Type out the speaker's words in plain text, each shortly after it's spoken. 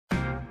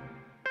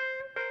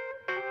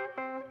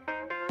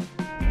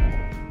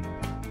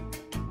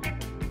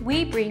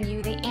we bring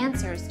you the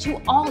answers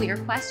to all your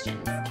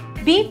questions.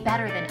 Be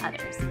better than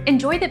others.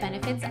 Enjoy the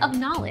benefits of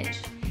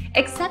knowledge.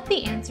 Accept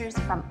the answers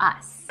from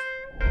us.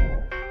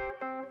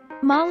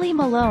 Molly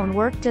Malone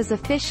worked as a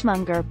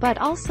fishmonger but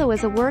also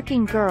as a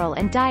working girl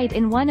and died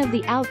in one of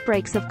the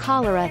outbreaks of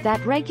cholera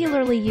that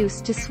regularly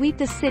used to sweep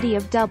the city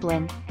of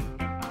Dublin.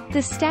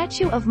 The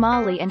statue of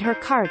Molly and her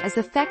cart is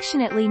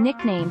affectionately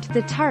nicknamed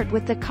the Tart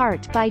with the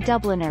Cart by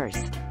Dubliners.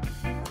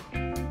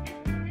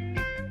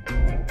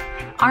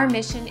 Our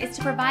mission is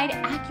to provide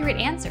accurate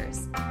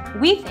answers.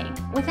 We think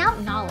without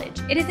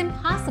knowledge, it is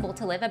impossible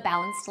to live a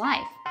balanced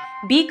life.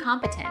 Be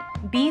competent,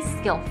 be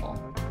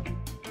skillful.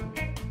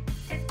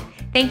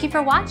 Thank you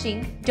for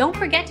watching. Don't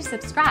forget to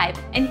subscribe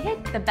and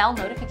hit the bell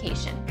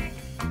notification.